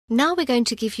Now we're going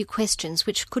to give you questions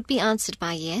which could be answered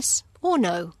by yes or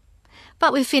no.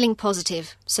 But we're feeling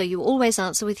positive, so you always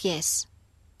answer with yes.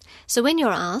 So when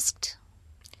you're asked,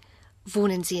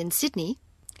 wohnen Sie in Sydney?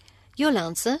 You'll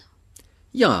answer,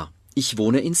 Ja, ich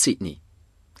wohne in Sydney.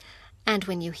 and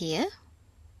when you hear,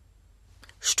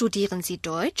 studieren Sie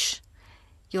Deutsch?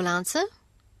 You'll answer,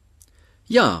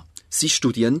 Ja, Sie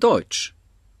studieren Deutsch.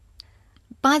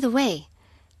 By the way,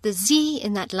 the Sie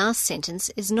in that last sentence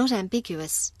is not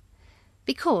ambiguous,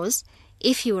 because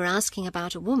if you were asking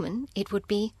about a woman, it would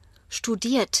be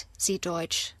studiert sie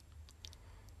Deutsch.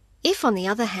 If, on the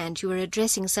other hand, you were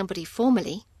addressing somebody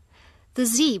formally, the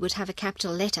Sie would have a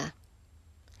capital letter.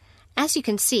 As you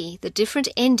can see, the different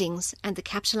endings and the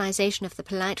capitalization of the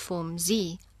polite form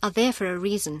Sie are there for a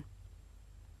reason.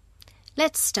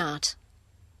 Let's start.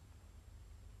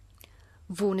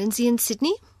 Wohnen Sie in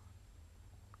Sydney?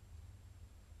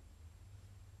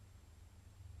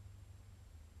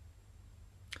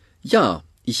 Ja,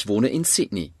 ich wohne in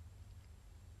Sydney.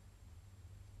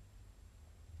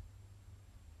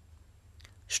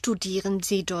 Studieren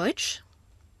Sie Deutsch?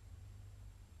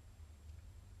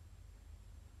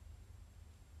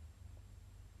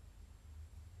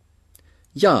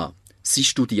 Ja, Sie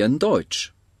studieren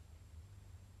Deutsch.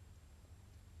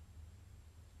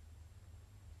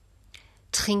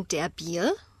 Trinkt er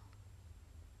Bier?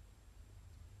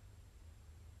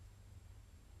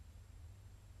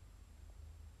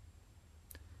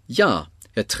 Ja,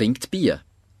 er trinkt Bier.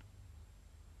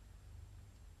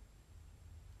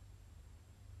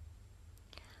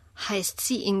 Heißt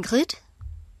sie Ingrid?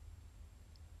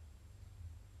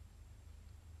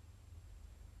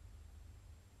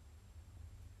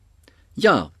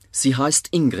 Ja, sie heißt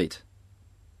Ingrid.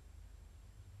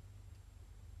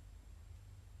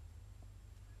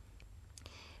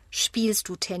 Spielst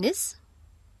du Tennis?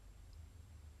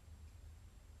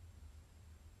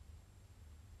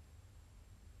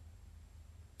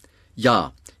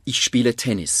 Ja, ich spiele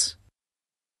Tennis.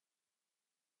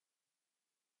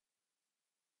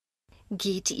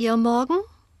 Geht ihr morgen?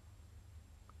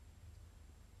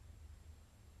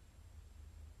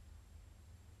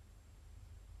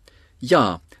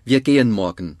 Ja, wir gehen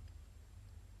morgen.